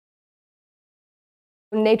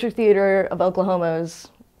Nature Theater of Oklahoma's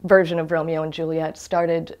version of Romeo and Juliet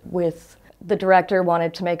started with the director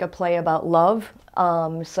wanted to make a play about love,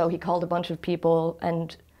 so he called a bunch of people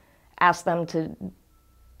and asked them to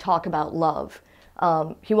talk about love.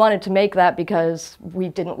 He wanted to make that because we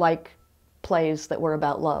didn't like plays that were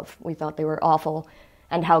about love. We thought they were awful,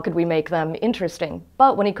 and how could we make them interesting?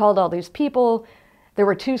 But when he called all these people, there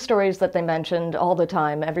were two stories that they mentioned all the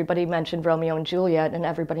time. Everybody mentioned Romeo and Juliet, and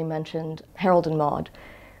everybody mentioned Harold and Maude,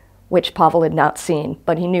 which Pavel had not seen,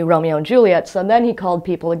 but he knew Romeo and Juliet. So then he called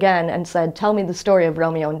people again and said, tell me the story of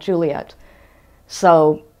Romeo and Juliet.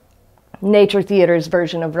 So Nature Theater's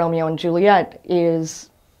version of Romeo and Juliet is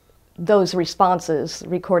those responses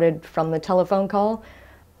recorded from the telephone call.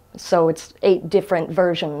 So it's 8 different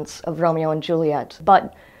versions of Romeo and Juliet,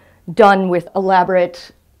 but done with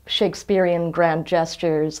elaborate Shakespearean grand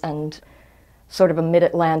gestures and sort of a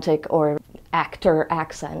mid-Atlantic or actor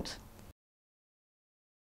accent.